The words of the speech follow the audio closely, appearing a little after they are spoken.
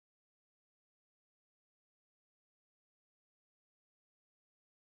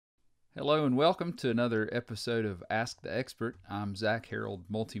Hello and welcome to another episode of Ask the Expert. I'm Zach Harold,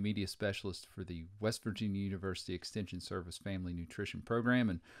 Multimedia Specialist for the West Virginia University Extension Service Family Nutrition Program.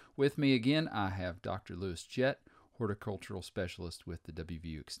 And with me again, I have Dr. Lewis Jett, Horticultural Specialist with the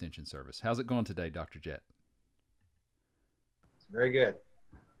WVU Extension Service. How's it going today, Dr. Jett? Very good.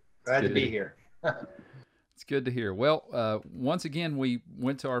 It's Glad to good be to here. It's good to hear. Well, once again, we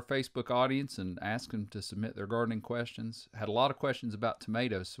went to our Facebook audience and asked them to submit their gardening questions. Had a lot of questions about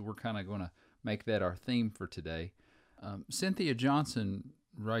tomatoes, so we're kind of going to make that our theme for today. Cynthia Johnson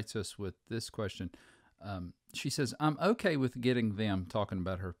writes us with this question. She says, I'm okay with getting them, talking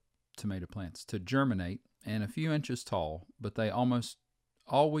about her tomato plants, to germinate and a few inches tall, but they almost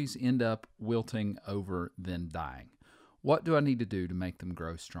always end up wilting over, then dying. What do I need to do to make them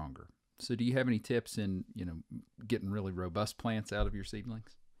grow stronger? So do you have any tips in, getting really robust plants out of your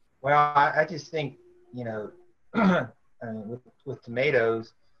seedlings? Well, I just think, you know, I mean, with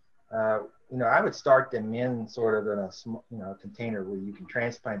tomatoes, I would start them in sort of in a small, container where you can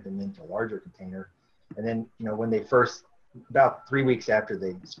transplant them into a larger container. And then, when they first, about 3 weeks after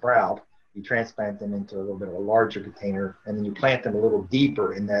they sprout, you transplant them into a little bit of a larger container, and then you plant them a little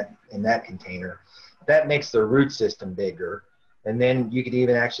deeper in that container. That makes their root system bigger. And then you could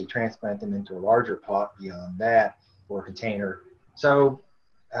even actually transplant them into a larger pot beyond that or container. So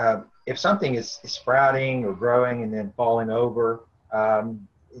if something is sprouting or growing and then falling over,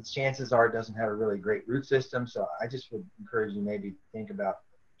 its chances are it doesn't have a really great root system. So I just would encourage you maybe think about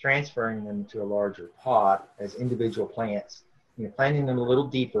transferring them to a larger pot as individual plants, planting them a little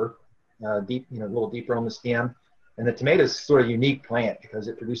deeper, a little deeper on the stem. And the tomato is sort of a unique plant because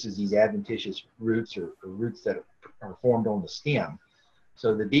it produces these adventitious roots or roots that are formed on the stem.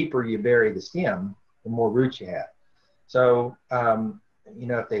 So the deeper you bury the stem, the more roots you have. So,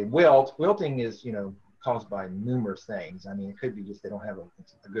 if they wilting is, caused by numerous things. I mean, it could be just they don't have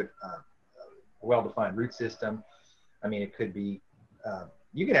a good, well-defined root system. I mean, it could be,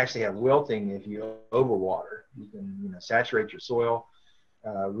 you can actually have wilting if you overwater. You can, saturate your soil.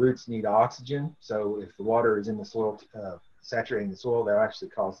 Roots need oxygen, so if the water is in the soil, saturating the soil, that'll actually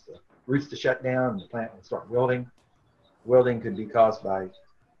cause the roots to shut down and the plant will start wilting. Wilting could be caused by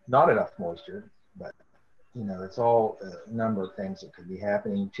not enough moisture, but it's all a number of things that could be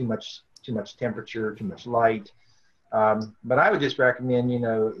happening. Too much temperature, too much light. But I would just recommend,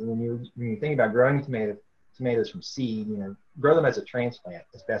 when you think about growing tomatoes from seed, grow them as a transplant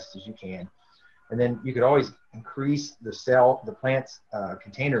as best as you can. And then you could always increase the plant's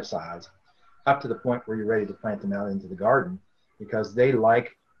container size up to the point where you're ready to plant them out into the garden, because they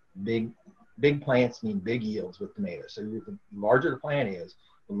like big plants need big yields with tomatoes. So the larger the plant is,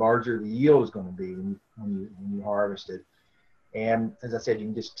 the larger the yield is going to be when you harvest it. And as I said, you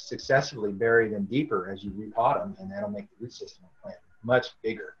can just successfully bury them deeper as you repot them, and that'll make the root system of the plant much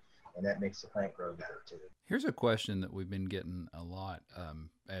bigger, and that makes the plant grow better too. Here's a question that we've been getting a lot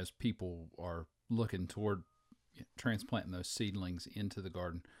as people are looking toward transplanting those seedlings into the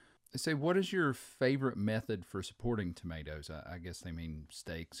garden. They say, what is your favorite method for supporting tomatoes? I guess they mean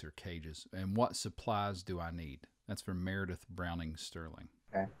stakes or cages. And what supplies do I need? That's from Meredith Browning Sterling.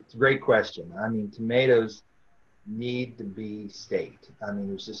 Okay. It's a great question. I mean, tomatoes need to be staked. I mean,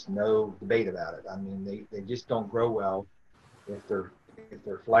 there's just no debate about it. I mean, they just don't grow well if they're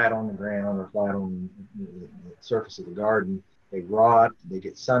flat on the ground or flat on the surface of the garden. They rot, they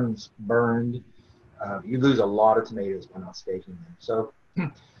get sunburned. You lose a lot of tomatoes by not staking them.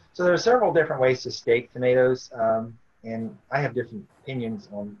 So there are several different ways to stake tomatoes, and I have different opinions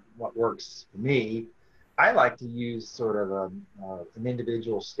on what works for me. I like to use sort of an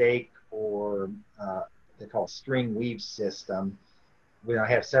individual stake, or they call string weave system. When I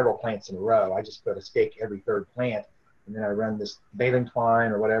have several plants in a row, I just put a stake every third plant, and then I run this baling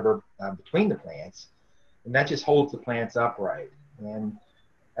twine or whatever between the plants, and that just holds the plants upright. And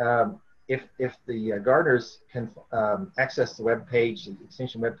if the gardeners can access the web page, the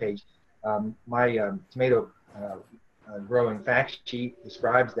extension web page, my tomato growing fact sheet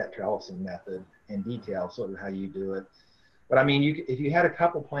describes that trellising method in detail, sort of how you do it. But I mean, if you had a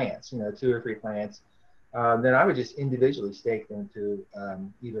couple plants, 2 or 3 plants, then I would just individually stake them to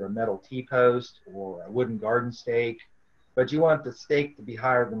either a metal T-post or a wooden garden stake. But you want the stake to be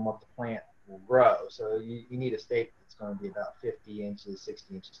higher than what the plant will grow. So you need a stake that's going to be about 50 inches,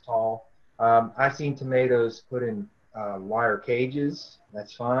 60 inches tall. I've seen tomatoes put in wire cages.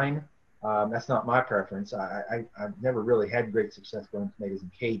 That's fine. That's not my preference. I've never really had great success growing tomatoes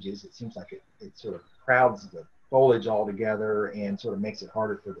in cages. It seems like it sort of crowds the foliage all together and sort of makes it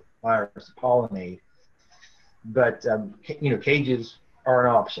harder for the flowers to pollinate. But cages are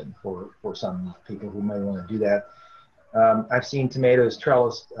an option for some people who may want to do that. I've seen tomatoes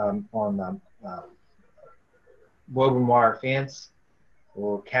trellised on woven wire fence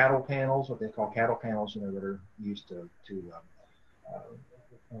or cattle panels, what they call cattle panels, that are used to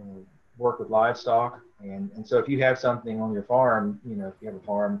work with livestock. And so if you have something on your farm, if you have a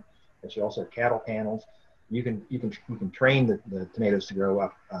farm that you also have cattle panels, you can train the tomatoes to grow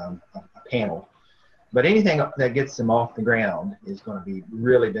up a panel. But anything that gets them off the ground is going to be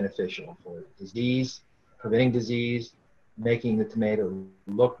really beneficial for preventing disease, making the tomato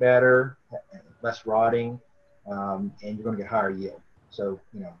look better, less rotting, and you're going to get higher yield. So,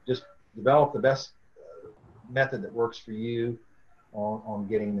 just develop the best method that works for you on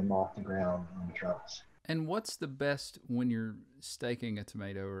getting them off the ground on the trellis. And what's the best when you're staking a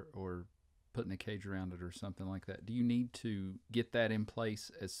tomato or putting a cage around it or something like that? Do you need to get that in place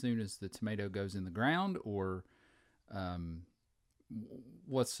as soon as the tomato goes in the ground, or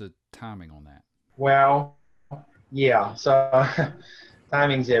what's the timing on that? Well, yeah, so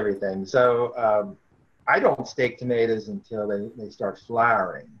timing's everything. So I don't stake tomatoes until they start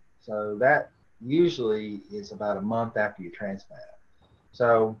flowering. So that usually is about a month after you transplant it.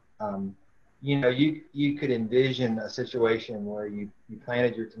 So, you could envision a situation where you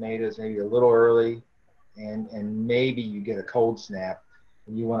planted your tomatoes maybe a little early, and maybe you get a cold snap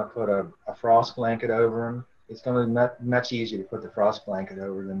and you want to put a frost blanket over them. It's going to be much easier to put the frost blanket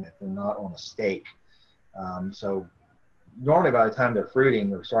over them if they're not on a stake. So normally by the time they're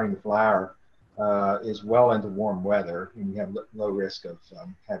fruiting or starting to flower, is well into warm weather, and you have low risk of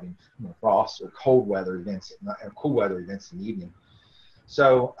having frost or cold weather events in the evening.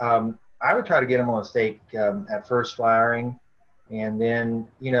 So I would try to get them on a stake at first flowering, and then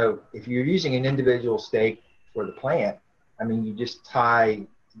if you're using an individual stake for the plant, you just tie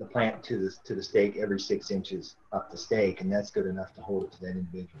the plant to the stake every 6 inches up the stake, and that's good enough to hold it to that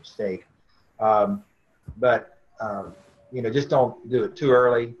individual stake. But just don't do it too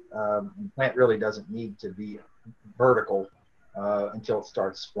early. The plant really doesn't need to be vertical until it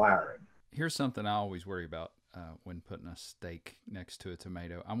starts flowering. Here's something I always worry about when putting a stake next to a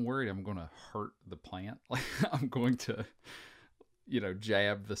tomato. I'm worried I'm going to hurt the plant. Like I'm going to,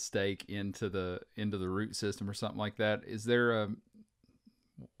 jab the stake into the root system or something like that. Is there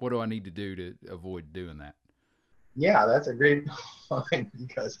what do I need to do to avoid doing that? Yeah, that's a great point,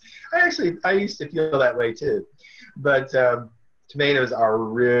 because I used to feel that way too. But tomatoes are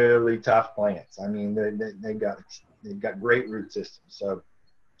really tough plants. They've got great root systems. So,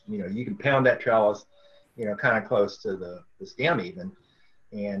 you can pound that trellis, kind of close to the stem even,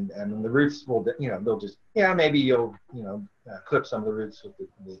 and the roots will, they'll just, maybe you'll, clip some of the roots with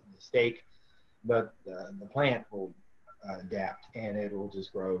the stake, but the plant will adapt, and it will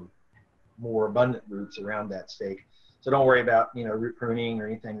just grow more abundant roots around that stake. So don't worry about root pruning or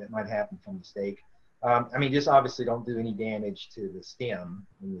anything that might happen from the stake. Just obviously don't do any damage to the stem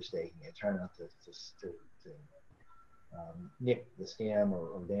when you're staking it. Try not to nick the stem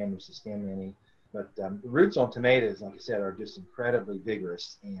or damage the stem any. But the roots on tomatoes, like I said, are just incredibly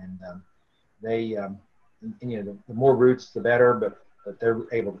vigorous, and they the more roots the better, but they're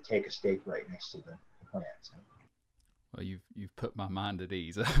able to take a stake right next to the plant. So. Well, you've put my mind at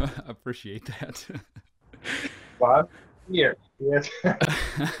ease. I appreciate that. Bob, here, yes.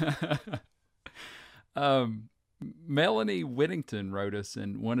 Melanie Whittington wrote us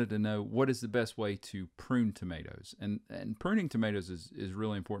and wanted to know what is the best way to prune tomatoes, and pruning tomatoes is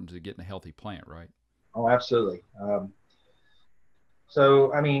really important to getting a healthy plant, right? Oh, absolutely.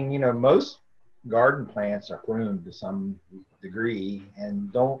 So most garden plants are pruned to some degree,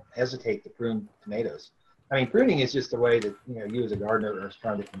 and don't hesitate to prune tomatoes. Pruning is just a way that you as a gardener are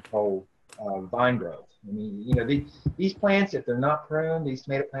trying to control vine growth. These plants, if they're not pruned, these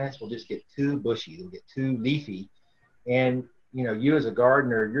tomato plants will just get too bushy. They'll get too leafy, and you as a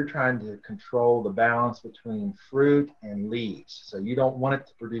gardener, you're trying to control the balance between fruit and leaves. So you don't want it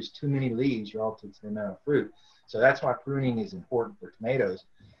to produce too many leaves relative to the amount of fruit. So that's why pruning is important for tomatoes.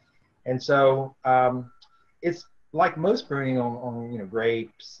 And so it's like most pruning on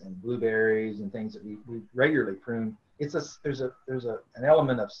grapes and blueberries and things that we regularly prune. There's an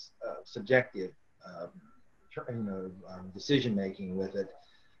element of subjective decision making with it.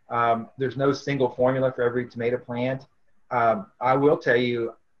 There's no single formula for every tomato plant. I will tell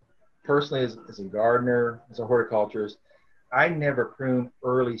you personally, as a gardener, as a horticulturist, I never prune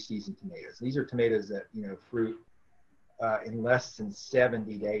early season tomatoes. These are tomatoes that fruit in less than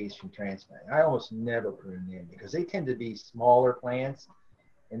 70 days from transplanting. I almost never prune them because they tend to be smaller plants,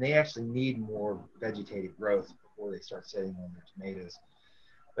 and they actually need more vegetative growth before they start setting on their tomatoes.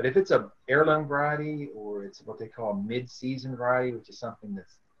 But if it's a heirloom variety, or it's what they call a mid-season variety, which is something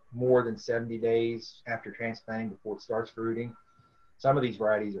that's more than 70 days after transplanting before it starts fruiting. Some of these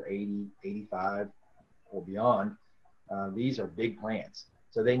varieties are 80, 85 or beyond. These are big plants,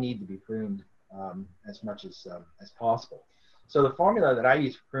 so they need to be pruned as much as possible. So the formula that I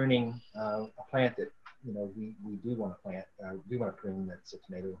use for pruning a plant that we do want to plant, do want to prune that's a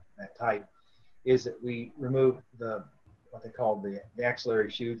tomato that type, is that we remove what they call the axillary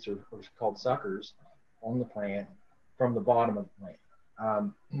shoots, or called suckers, on the plant from the bottom of the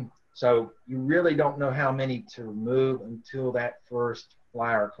plant. So you really don't know how many to remove until that first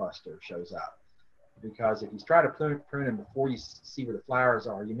flower cluster shows up. Because if you try to prune them before you see where the flowers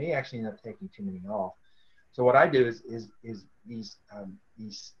are, you may actually end up taking too many off. So what I do is these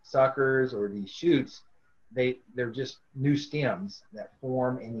suckers or these shoots, they're just new stems that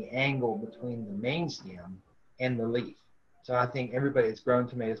form in the angle between the main stem and the leaf. So I think everybody that's grown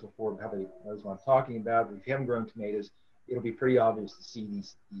tomatoes before probably knows what I'm talking about. But if you haven't grown tomatoes, it'll be pretty obvious to see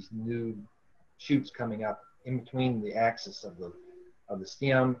these new shoots coming up in between the axis of the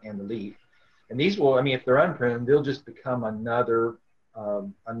stem and the leaf. And these will, I mean, if they're unpruned, they'll just become another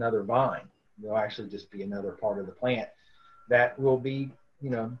vine. They'll actually just be another part of the plant that will be,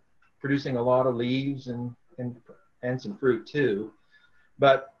 producing a lot of leaves and some fruit too.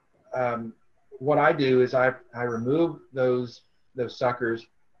 But what I do is I remove those suckers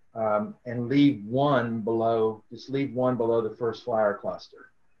and leave one below the first flower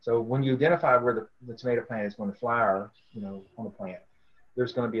cluster. So when you identify where the tomato plant is going to flower, on the plant,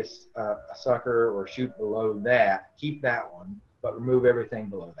 there's going to be a sucker or shoot below that. Keep that one, but remove everything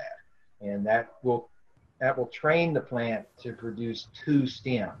below that, and that will train the plant to produce two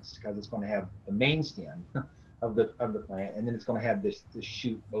stems, because it's going to have the main stem of the plant, and then it's going to have this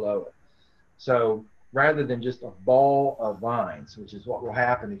shoot below it. So rather than just a ball of vines, which is what will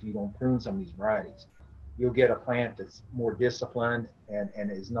happen if you don't prune some of these varieties, you'll get a plant that's more disciplined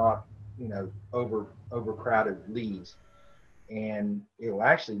and is not overcrowded with leaves. And it will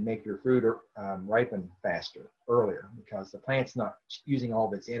actually make your fruit ripen faster, earlier, because the plant's not using all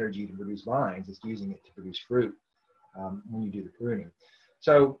of its energy to produce vines, it's using it to produce fruit when you do the pruning.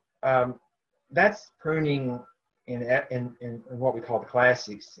 So that's pruning in what we call the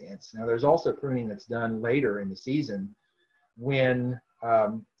classic sense. Now there's also pruning that's done later in the season when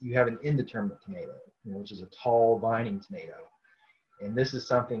you have an indeterminate tomato, which is a tall vining tomato. And this is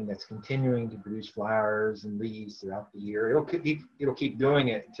something that's continuing to produce flowers and leaves throughout the year. It'll keep doing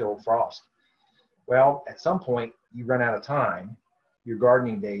it until frost. Well, at some point, you run out of time. Your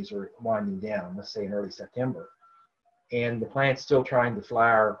gardening days are winding down, let's say in early September. And the plant's still trying to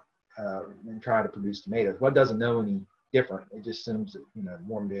flower and try to produce tomatoes. Well, it doesn't know any different. It just assumes that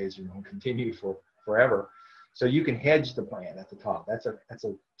warm days are going to continue for forever. So you can hedge the plant at the top. That's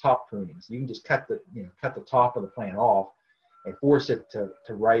a top pruning. So you can just cut the top of the plant off and force it to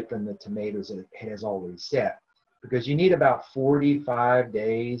ripen the tomatoes that it has already set, because you need about 45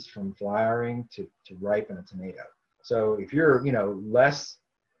 days from flowering to ripen a tomato. So if you're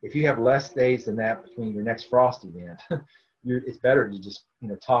if you have less days than that between your next frost event, it's better to just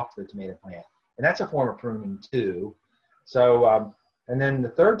top the tomato plant, and that's a form of pruning too. So and then the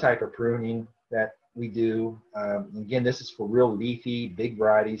third type of pruning that we do, again, this is for real leafy big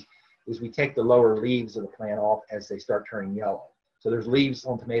varieties, is we take the lower leaves of the plant off as they start turning yellow. So there's leaves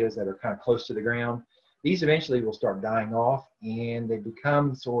on tomatoes that are kind of close to the ground. These eventually will start dying off, and they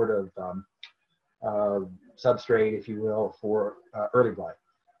become sort of substrate, if you will, for early blight.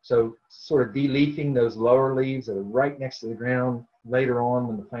 So sort of de-leafing those lower leaves that are right next to the ground later on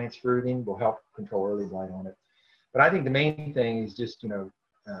when the plant's fruiting will help control early blight on it. But I think the main thing is just,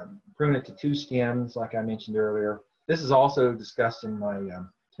 prune it to two stems, like I mentioned earlier. This is also discussed in my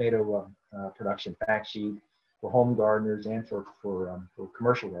tomato production fact sheet for home gardeners and for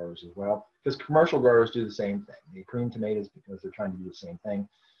commercial growers as well, because commercial growers do the same thing. They prune tomatoes because they're trying to do the same thing.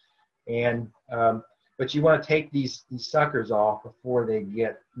 And but you want to take these suckers off before they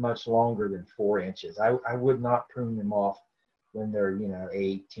get much longer than 4 inches. I would not prune them off when they're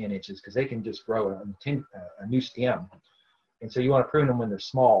 8, 10 inches, because they can just grow a new stem. And so you want to prune them when they're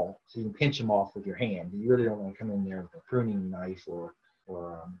small, so you can pinch them off with your hand. You really don't want to come in there with a pruning knife or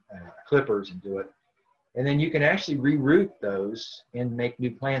clippers and do it. And then you can actually reroot those and make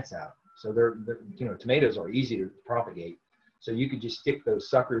new plants out. So they're tomatoes are easy to propagate. So you could just stick those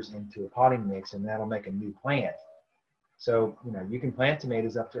suckers into a potting mix, and that'll make a new plant. So you can plant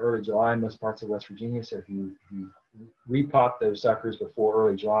tomatoes up to early July in most parts of West Virginia. So if you repot those suckers before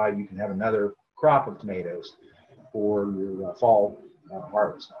early July, you can have another crop of tomatoes for your fall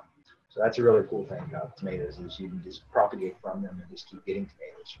harvest. So that's a really cool thing about tomatoes, is you can just propagate from them and just keep getting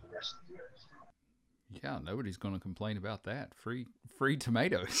tomatoes for the rest of the year. Yeah, nobody's going to complain about that. Free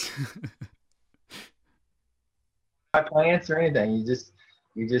tomatoes. Not plants or anything.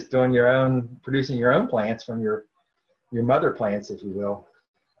 You just doing your own, producing your own plants from your mother plants, if you will,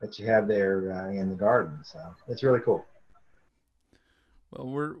 that you have there in the garden. So it's really cool.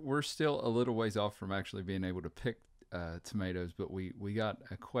 Well, we're still a little ways off from actually being able to pick tomatoes, but we got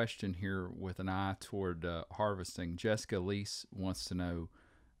a question here with an eye toward harvesting. Jessica Lease wants to know,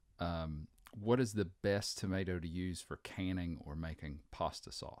 what is the best tomato to use for canning or making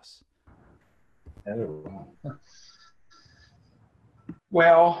pasta sauce? Oh.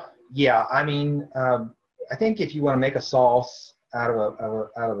 Well, yeah. I mean, I think if you want to make a sauce out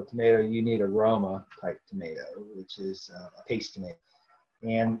of a tomato, you need a Roma type tomato, which is a paste tomato.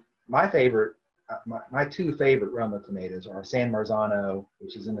 And my favorite, my two favorite Roma tomatoes are San Marzano,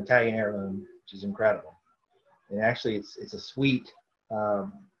 which is an Italian heirloom, which is incredible. And actually, it's a sweet,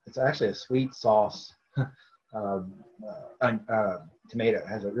 it's actually a sweet sauce um, tomato. It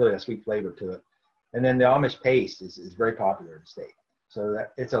has really a sweet flavor to it. And then the Amish paste is very popular in the state. So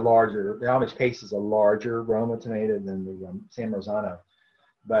that the Amish paste is a larger Roma tomato than the San Marzano.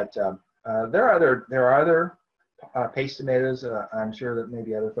 But there are other paste tomatoes. I'm sure that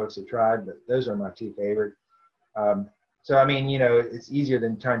maybe other folks have tried, but those are my two favorite. So I mean, it's easier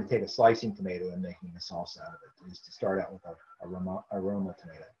than trying to take a slicing tomato and making a sauce out of it. Is to start out with a Roma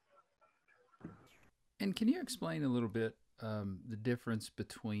tomato. And can you explain a little bit the difference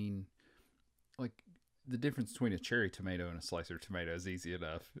between, like, the difference between a cherry tomato and a slicer tomato is easy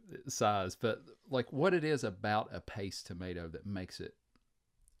enough size, but like what it is about a paste tomato that makes it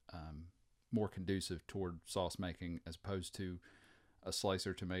more conducive toward sauce making as opposed to a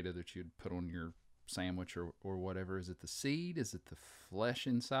slicer tomato that you'd put on your sandwich or whatever. Is it the seed? Is it the flesh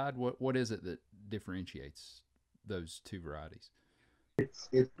inside? What is it that differentiates those two varieties? It's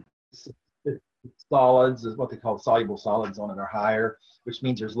solids is what they call soluble solids on it are higher, which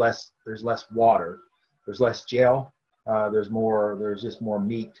means there's less water, there's less gel, there's just more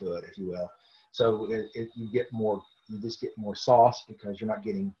meat to it, if you will. So you just get more sauce because you're not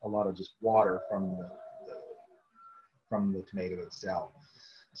getting a lot of just water from the tomato itself.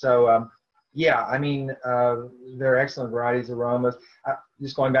 So yeah, I mean, there are excellent varieties of aromas.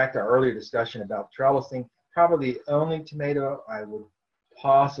 Just going back to our earlier discussion about trellising, probably the only tomato I would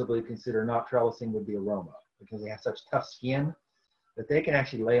possibly consider not trellising would be aroma, because they have such tough skin that they can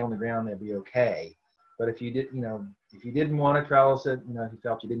actually lay on the ground, they'd be okay. But if you didn't want to trellis it, if you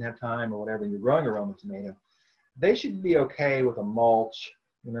felt you didn't have time or whatever, and you're growing aroma tomato, they should be okay with a mulch,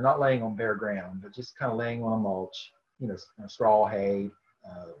 not laying on bare ground, but just kind of laying on a mulch, straw, hay,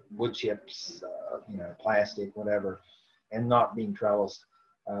 wood chips, plastic, whatever, and not being trellised,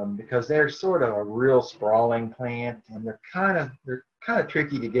 because they're sort of a real sprawling plant, and they're kind of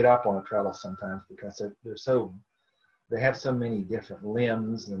tricky to get up on a trellis sometimes because they have so many different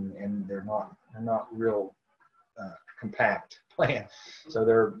limbs, and they're not real compact plant.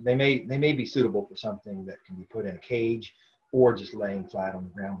 So they may be suitable for something that can be put in a cage or just laying flat on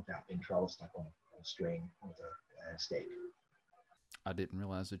the ground without being trellised up on a string with a stake. I didn't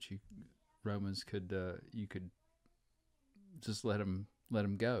realize that Romans could you could just let them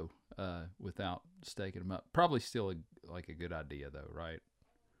go without staking them up. Probably still like a good idea though, right?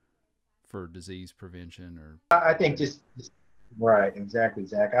 For disease prevention or. I think just right, exactly,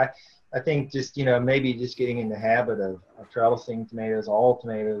 Zach. I think just maybe just getting in the habit of trellising tomatoes, all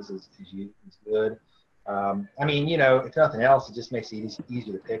tomatoes is good. I mean, if nothing else, it just makes it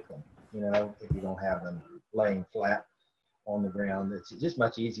easier to pick them. If you don't have them laying flat on the ground, it's just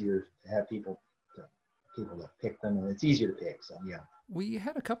much easier to have people to pick them, and it's easier to pick. So yeah. We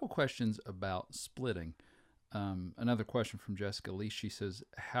had a couple questions about splitting. Another question from Jessica Lee. She says,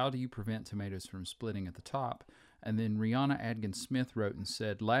 how do you prevent tomatoes from splitting at the top? And then Rihanna Adkins Smith wrote and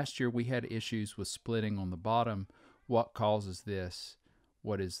said, last year we had issues with splitting on the bottom. What causes this?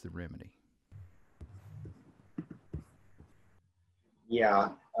 What is the remedy? Yeah,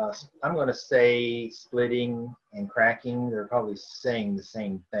 I'm going to say splitting and cracking. They're probably saying the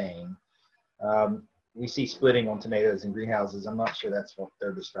same thing. We see splitting on tomatoes in greenhouses. I'm not sure that's what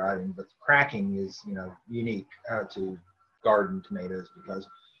they're describing, but cracking is, unique to garden tomatoes because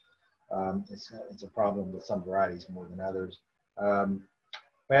it's a problem with some varieties more than others. Well,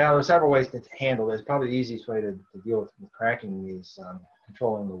 there's several ways to handle this. Probably the easiest way to deal with cracking is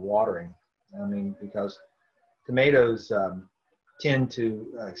controlling the watering. I mean, because tomatoes tend to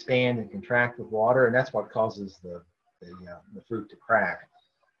expand and contract with water, and that's what causes the fruit to crack.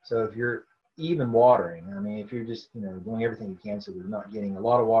 So if you're even watering, I mean, if you're just doing everything you can so they're not getting a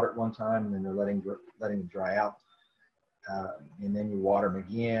lot of water at one time and then they're letting it dry out, and then you water them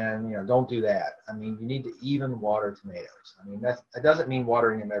again. You know, don't do that. I mean, you need to even water tomatoes. I mean, that doesn't mean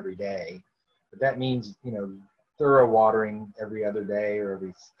watering them every day, but that means, you know, thorough watering every other day or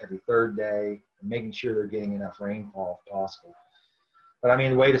every third day, and making sure they're getting enough rainfall if possible. But I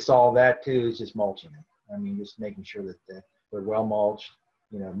mean, the way to solve that too is just mulching them. I mean, just making sure that they're well mulched.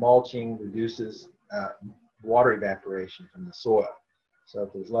 You know, mulching reduces water evaporation from the soil. So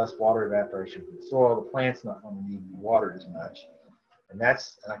if there's less water evaporation from the soil, the plant's not going to need watered as much. And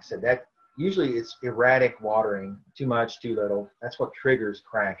that's, like I said, that usually it's erratic watering, too much, too little. That's what triggers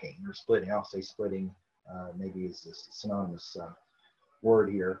cracking or splitting. I'll say splitting, maybe it's a synonymous word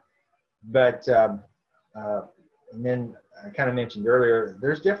here. But, and then I kind of mentioned earlier,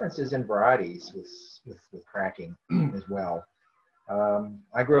 there's differences in varieties with cracking as well.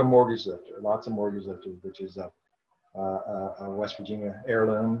 I grow mortgage lifter, lots of mortgage lifter, which is a West Virginia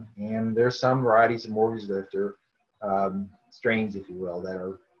heirloom, and there's some varieties of mortgage lifter, strains, if you will,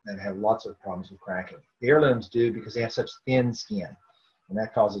 that have lots of problems with cracking. The heirlooms do because they have such thin skin, and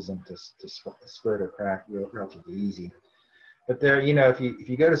that causes them to split or crack relatively easy. But there, you know, if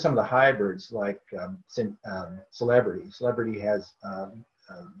you go to some of the hybrids like Celebrity has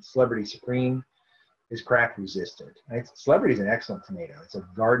Celebrity Supreme is crack resistant. Right? Celebrity is an excellent tomato. It's a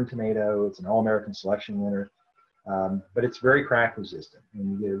garden tomato. It's an all-American selection winner, but it's very crack resistant,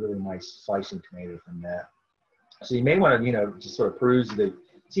 and you get a really nice slicing tomato from that. So you may want to, you know, just sort of peruse the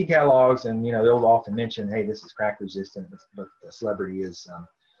seed catalogs, and you know they'll often mention, hey, this is crack resistant, but the Celebrity is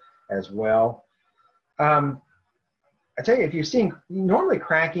as well. I tell you, if you're seeing, normally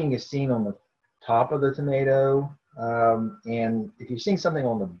cracking is seen on the top of the tomato, and if you're seeing something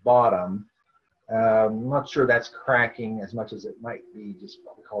on the bottom, I'm not sure that's cracking as much as it might be just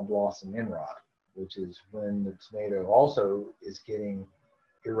what we call blossom end rot, which is when the tomato also is getting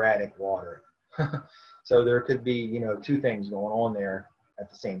erratic water. So there could be, you know, two things going on there at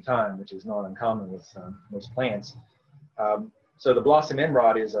the same time, which is not uncommon with most plants. So the blossom end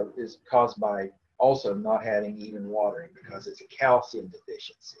rot is caused by also not having even watering, because it's a calcium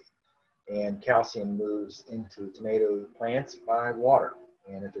deficiency, and calcium moves into tomato plants by water,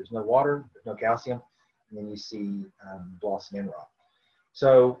 and if there's no water, there's no calcium, and then you see blossom end rot.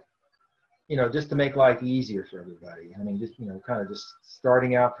 So, you know, just to make life easier for everybody, I mean, just, you know, kind of just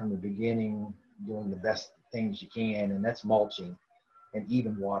starting out from the beginning, doing the best things you can, and that's mulching and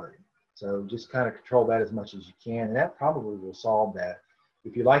even watering. So just kind of control that as much as you can, and that probably will solve that.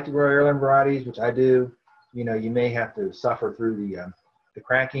 If you like to grow heirloom varieties, which I do, you know, you may have to suffer through the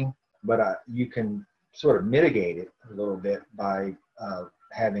cracking, but you can sort of mitigate it a little bit by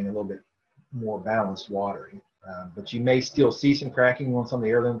having a little bit more balanced watering. But you may still see some cracking on some of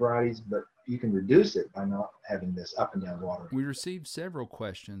the heirloom varieties, but you can reduce it by not having this up and down watering. We received several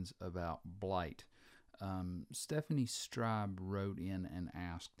questions about blight. Stephanie Stribe wrote in and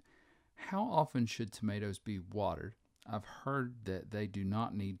asked, how often should tomatoes be watered? I've heard that they do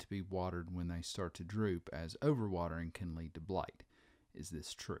not need to be watered when they start to droop, as overwatering can lead to blight. Is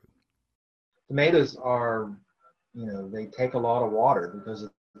this true? Tomatoes are, you know, they take a lot of water because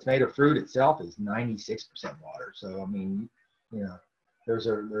the tomato fruit itself is 96% water. So, I mean, you know, there's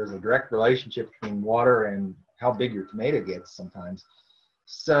a direct relationship between water and how big your tomato gets sometimes.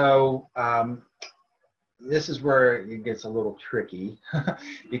 So, this is where it gets a little tricky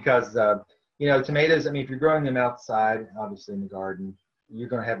because, you know, tomatoes, I mean, if you're growing them outside, obviously in the garden, you're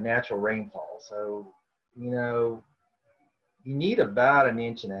going to have natural rainfall. So, you know, you need about 1.5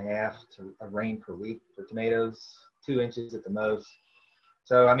 inches of rain per week for tomatoes, 2 inches at the most.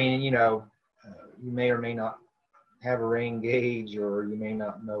 So, I mean, you know, you may or may not have a rain gauge, or you may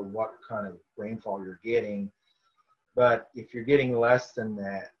not know what kind of rainfall you're getting. But if you're getting less than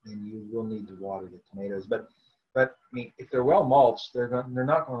that, then you will need to water the tomatoes. But I mean, if they're well mulched, they're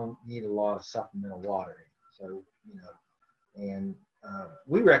not going to need a lot of supplemental watering. So, you know, and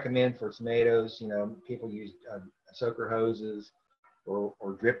we recommend for tomatoes, you know, people use soaker hoses or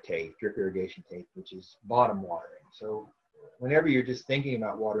drip irrigation tape, which is bottom watering. So whenever you're just thinking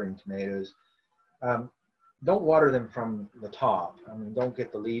about watering tomatoes, don't water them from the top. I mean, don't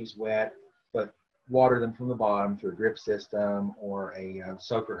get the leaves wet, but water them from the bottom through a drip system or a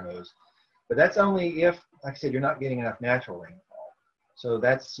soaker hose. But that's only if, like I said, you're not getting enough natural rainfall. So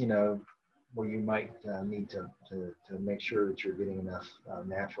that's, you know, where you might need to make sure that you're getting enough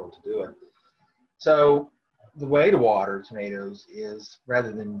natural to do it. So the way to water tomatoes is,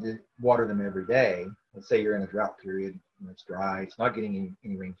 rather than water them every day, let's say you're in a drought period, and it's dry, it's not getting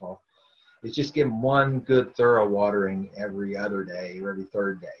any rainfall, is just give them one good thorough watering every other day or every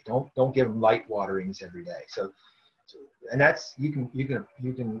third day. Don't give them light waterings every day. And that's, you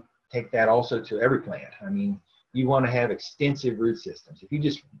can take that also to every plant. I mean, you want to have extensive root systems. If you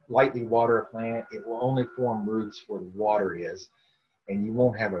just lightly water a plant, it will only form roots where the water is, and you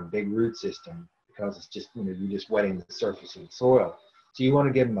won't have a big root system because it's just, you're just wetting the surface of the soil. So you want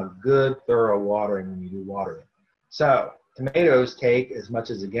to give them a good, thorough watering when you do watering. So tomatoes take as much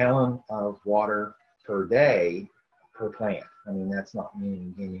as a gallon of water per day per plant. I mean, that's not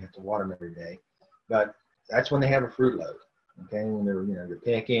meaning, again, you have to water them every day, but that's when they have a fruit load. Okay, when they're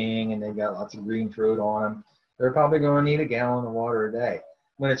picking and they've got lots of green fruit on them, they're probably going to need a gallon of water a day.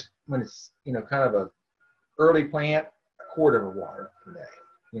 When it's kind of a early plant, a quart of water per day.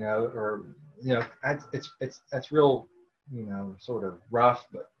 Or that's real, sort of rough,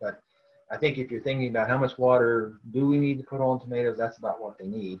 but I think if you're thinking about how much water do we need to put on tomatoes, that's about what they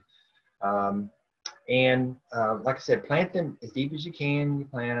need. Like I said, plant them as deep as you can. You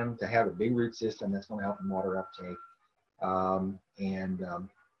plant them to have a big root system. That's going to help in water uptake.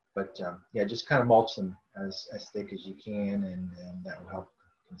 Yeah, just kind of mulch them as thick as you can, and that will help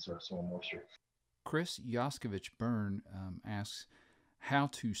conserve soil moisture. Chris Yoskovich Byrne asks how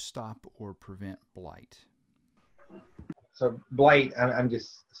to stop or prevent blight. So blight, I'm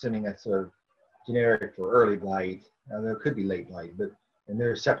just assuming that's sort of generic for early blight. There could be late blight, and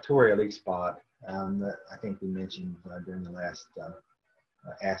there's septoria leaf spot that I think we mentioned during the last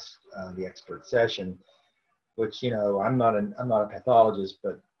Ask the Expert session, which I'm not a pathologist,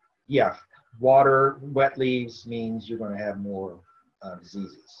 but yeah, wet leaves means you're going to have more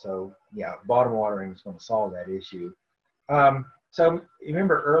diseases. So yeah, bottom watering is going to solve that issue. So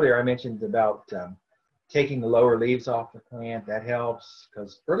remember earlier I mentioned about taking the lower leaves off the plant. That helps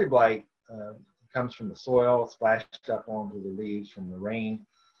because early blight comes from the soil, splashed up onto the leaves from the rain.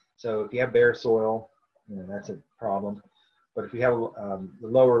 So if you have bare soil, that's a problem. But if you have the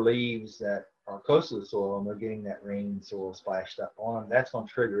lower leaves that are close to the soil and they're getting that rain soil splashed up on them, that's going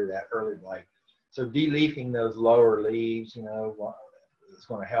to trigger that early blight. So de-leafing those lower leaves, is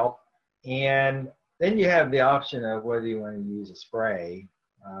going to help. And then you have the option of whether you want to use a spray,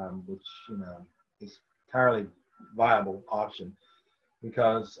 which is entirely viable option,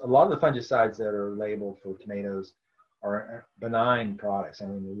 because a lot of the fungicides that are labeled for tomatoes are benign products. I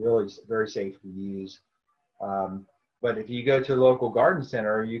mean, they're really very safe to use. But if you go to a local garden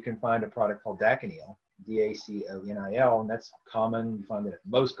center, you can find a product called Daconil, DACONIL, and that's common. You find it at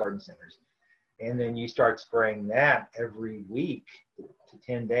most garden centers. And then you start spraying that every week to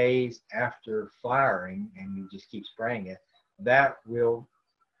 10 days after flowering, and you just keep spraying it. That will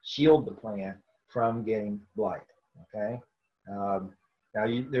shield the plant from getting blight, okay? Now,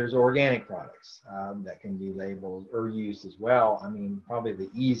 there's organic products that can be labeled or used as well. I mean, probably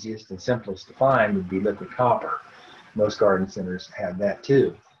the easiest and simplest to find would be liquid copper. Most garden centers have that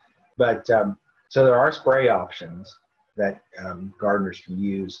too. But so there are spray options that gardeners can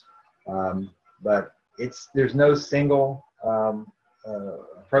use, but there's no single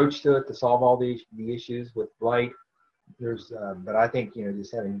approach to it to solve all the issues with blight. But I think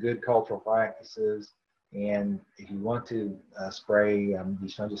just having good cultural practices, and if you want to spray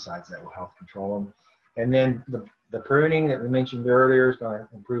these fungicides, that will help control them. And then the pruning that we mentioned earlier is going to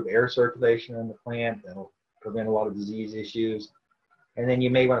improve air circulation in the plant. That'll prevent a lot of disease issues. And then you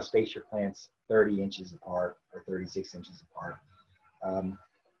may want to space your plants 30 inches apart or 36 inches apart.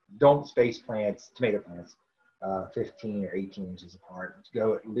 Don't space tomato plants, 15 or 18 inches apart.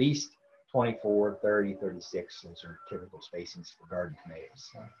 Go at least 24, 30, 36. Those are typical spacings for garden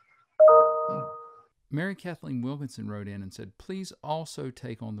tomatoes. Mary Kathleen Wilkinson wrote in and said, please also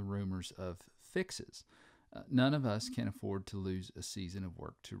take on the rumors of fixes. None of us can afford to lose a season of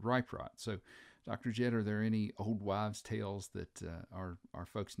work to ripe rot. So, Dr. Jett, are there any old wives' tales that our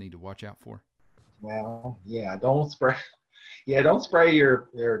folks need to watch out for? Well, yeah, don't spray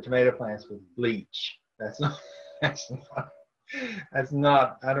your tomato plants with bleach. That's not,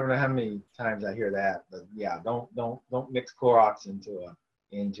 I don't know how many times I hear that, but yeah, don't mix Clorox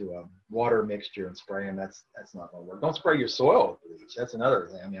into a water mixture and spray them. That's not going to work. Don't spray your soil with bleach. That's another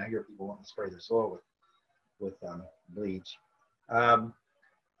thing. I mean, I hear people want to spray their soil with bleach.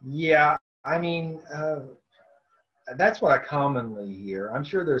 Yeah, I mean, that's what I commonly hear. I'm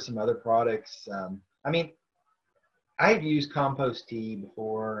sure there's some other products. I mean, I've used compost tea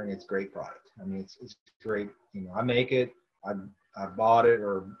before, and it's a great product. I mean, it's great. I make it. I've bought it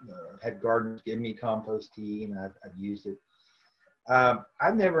or had gardeners give me compost tea, and I've used it.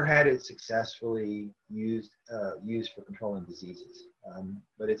 I've never had it successfully used for controlling diseases,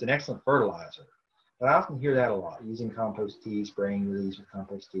 but it's an excellent fertilizer. But I often hear that a lot, using compost tea, spraying leaves with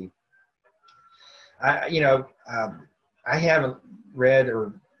compost tea. I haven't read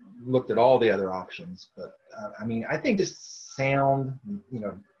or looked at all the other options, but I mean, I think just sound,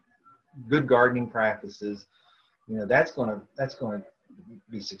 good gardening practices that's going to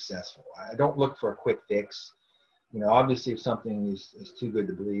be successful. I don't look for a quick fix. Obviously, if something is too good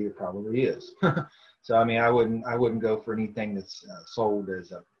to believe, it probably is. So I mean, I wouldn't go for anything that's sold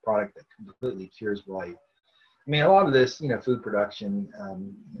as a product that completely cures blight. I mean, a lot of this, food production,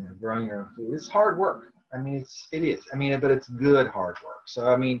 growing your own food, it's hard work. I mean, it is. I mean, but it's good hard work. So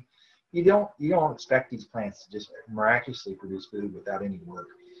I mean, you don't expect these plants to just miraculously produce food without any work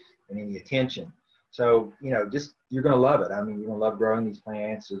and any attention. So just you're going to love it. I mean, you're going to love growing these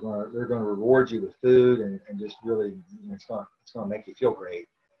plants. They're going to reward you with food and just really, it's going to make you feel great.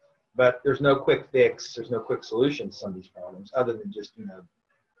 But there's no quick fix. There's no quick solution to some of these problems other than just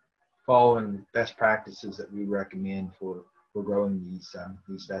following best practices that we recommend for growing these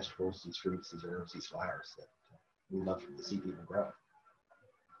vegetables, these fruits, these herbs, these flowers that we love to see people grow.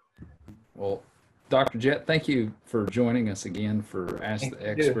 Well, Dr. Jett, thank you for joining us again for Ask the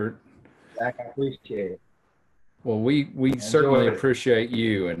Expert. Zach, I appreciate it. Well, we certainly appreciate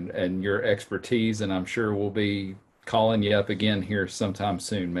you and your expertise, and I'm sure we'll be calling you up again here sometime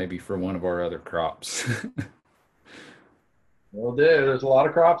soon, maybe for one of our other crops. Will do. There's a lot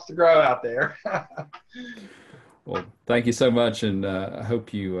of crops to grow out there. Well, thank you so much, and I hope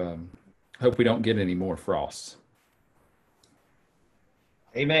hope we don't get any more frosts.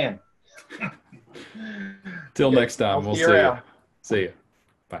 Amen. Till next time, we'll see you. See you.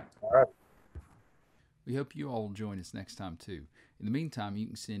 Bye. All right. We hope you all will join us next time too. In the meantime, you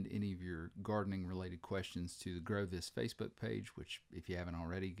can send any of your gardening related questions to the Grow This Facebook page, which if you haven't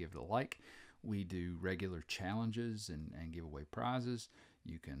already, give it a like. We do regular challenges and give away prizes.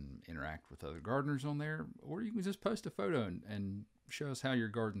 You can interact with other gardeners on there, or you can just post a photo and show us how your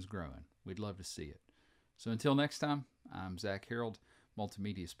garden's growing. We'd love to see it. So until next time, I'm Zach Harold,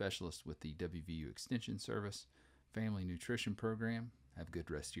 Multimedia Specialist with the WVU Extension Service Family Nutrition Program. Have a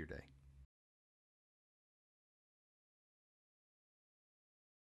good rest of your day.